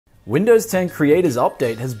Windows 10 Creators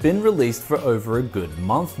Update has been released for over a good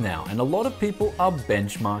month now, and a lot of people are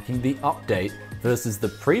benchmarking the update versus the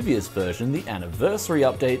previous version, the anniversary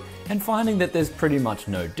update, and finding that there's pretty much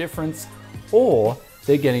no difference, or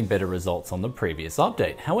they're getting better results on the previous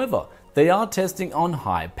update. However, they are testing on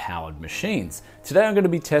high-powered machines. Today I'm going to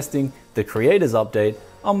be testing the Creators Update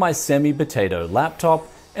on my semi-potato laptop,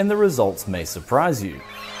 and the results may surprise you.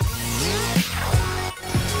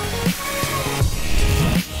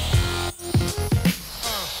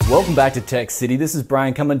 Welcome back to Tech City. This is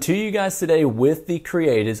Brian coming to you guys today with the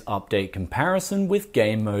Creators Update comparison with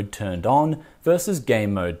game mode turned on versus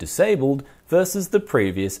game mode disabled versus the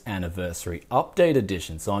previous anniversary update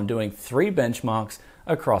edition. So I'm doing 3 benchmarks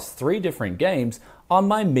across 3 different games on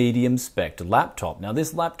my medium spec laptop. Now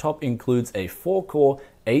this laptop includes a 4-core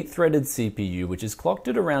 8-threaded CPU, which is clocked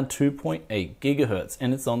at around 2.8 GHz,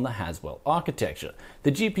 and it's on the Haswell architecture.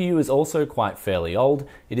 The GPU is also quite fairly old.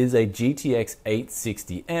 It is a GTX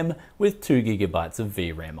 860M with 2 GB of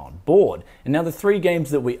VRAM on board. And now the 3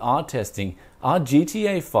 games that we are testing are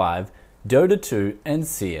GTA 5, Dota 2, and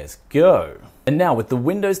CSGO. And now with the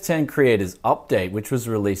Windows 10 Creators Update, which was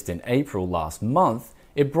released in April last month,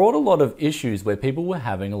 it brought a lot of issues where people were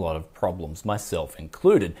having a lot of problems, myself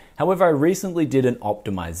included. However, I recently did an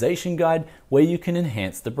optimization guide where you can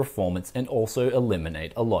enhance the performance and also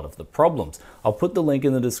eliminate a lot of the problems. I'll put the link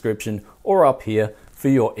in the description or up here for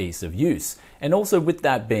your ease of use. And also with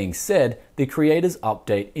that being said, the Creators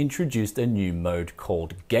Update introduced a new mode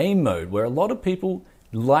called Game Mode, where a lot of people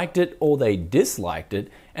liked it or they disliked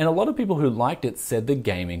it, and a lot of people who liked it said the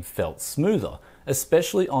gaming felt smoother,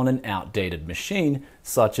 especially on an outdated machine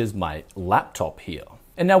such as my laptop here.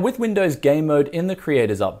 And now with Windows Game Mode in the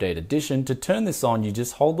Creators Update edition, to turn this on you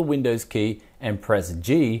just hold the Windows key and press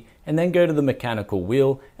G and then go to the mechanical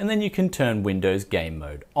wheel, and then you can turn Windows Game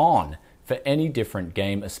Mode on. For any different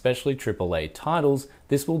game, especially AAA titles,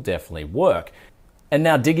 this will definitely work. And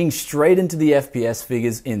now digging straight into the FPS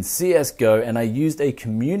figures in CSGO, and I used a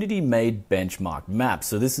community-made benchmark map.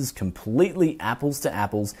 So this is completely apples to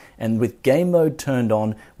apples, and with game mode turned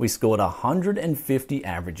on, we scored 150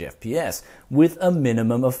 average FPS with a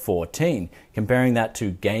minimum of 14. Comparing that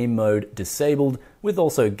to game mode disabled with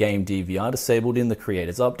also game DVR disabled in the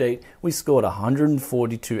Creators Update, we scored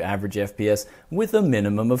 142 average FPS with a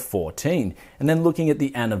minimum of 14. And then looking at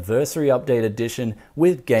the Anniversary Update edition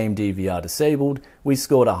with game DVR disabled, we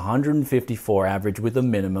scored 154 average with a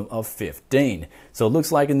minimum of 15. So it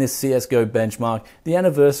looks like in this CSGO benchmark, the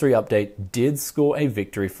Anniversary Update did score a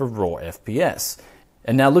victory for raw FPS.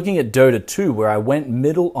 And now looking at Dota 2, where I went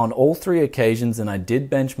middle on all 3 occasions, and I did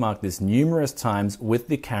benchmark this numerous times with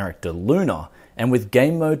the character Luna. And with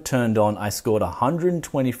game mode turned on, I scored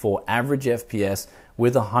 124 average FPS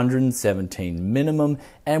with 117 minimum,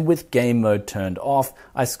 and with game mode turned off,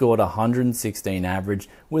 I scored 116 average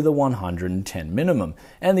with a 110 minimum.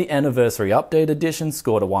 And the Anniversary Update edition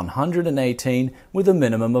scored a 118 with a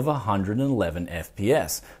minimum of 111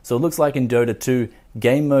 FPS. So it looks like in Dota 2,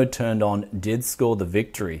 game mode turned on did score the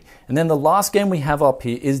victory. And then the last game we have up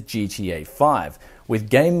here is GTA 5. With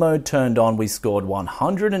game mode turned on, we scored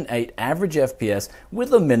 108 average FPS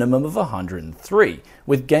with a minimum of 103.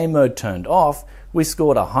 With game mode turned off, we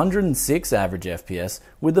scored 106 average FPS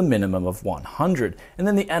with a minimum of 100. And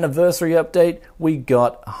then the Anniversary Update, we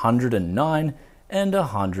got 109 and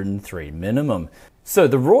 103 minimum. So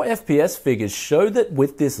the raw FPS figures show that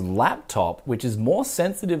with this laptop, which is more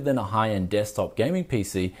sensitive than a high-end desktop gaming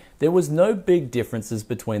PC, there was no big differences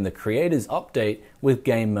between the Creators Update with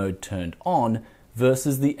game mode turned on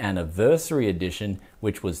versus the Anniversary Edition,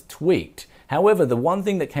 which was tweaked. However, the one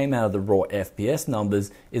thing that came out of the raw FPS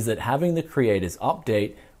numbers is that having the Creators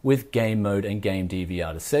Update with game mode and game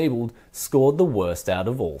DVR disabled scored the worst out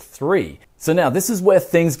of all 3. So now this is where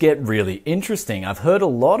things get really interesting. I've heard a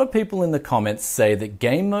lot of people in the comments say that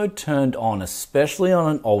game mode turned on, especially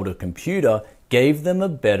on an older computer, gave them a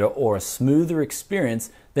better or a smoother experience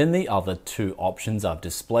than the other 2 options I've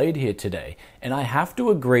displayed here today. And I have to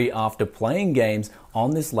agree after playing games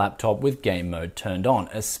on this laptop with game mode turned on,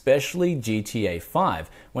 especially GTA 5.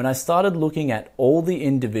 When I started looking at all the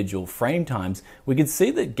individual frame times, we could see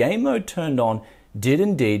that game mode turned on did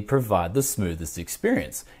indeed provide the smoothest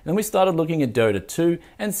experience. And then we started looking at Dota 2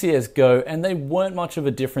 and CSGO, and they weren't much of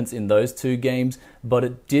a difference in those 2 games, but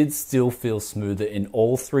it did still feel smoother in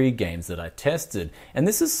all 3 games that I tested. And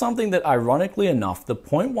this is something that, ironically enough, the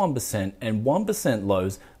 0.1% and 1%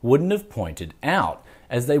 lows wouldn't have pointed out,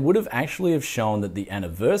 as they would have actually have shown that the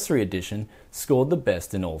Anniversary Edition scored the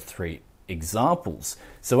best in all 3 examples.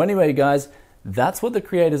 So anyway guys, that's what the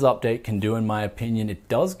Creators Update can do in my opinion. It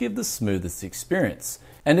does give the smoothest experience.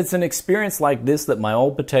 And it's an experience like this that my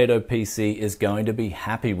old potato PC is going to be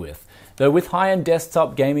happy with. Though with high-end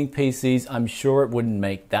desktop gaming PCs, I'm sure it wouldn't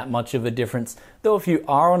make that much of a difference. Though if you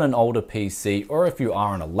are on an older PC or if you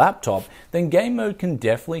are on a laptop, then game mode can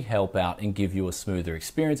definitely help out and give you a smoother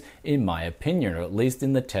experience, in my opinion, or at least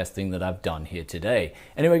in the testing that I've done here today.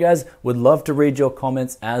 Anyway guys, would love to read your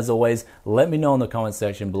comments. As always, let me know in the comment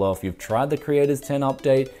section below if you've tried the Creators 10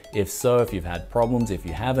 update, if so, if you've had problems, if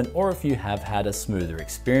you haven't, or if you have had a smoother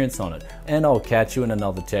experience on it. And I'll catch you in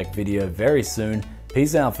another tech video very soon.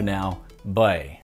 Peace out for now. Bye.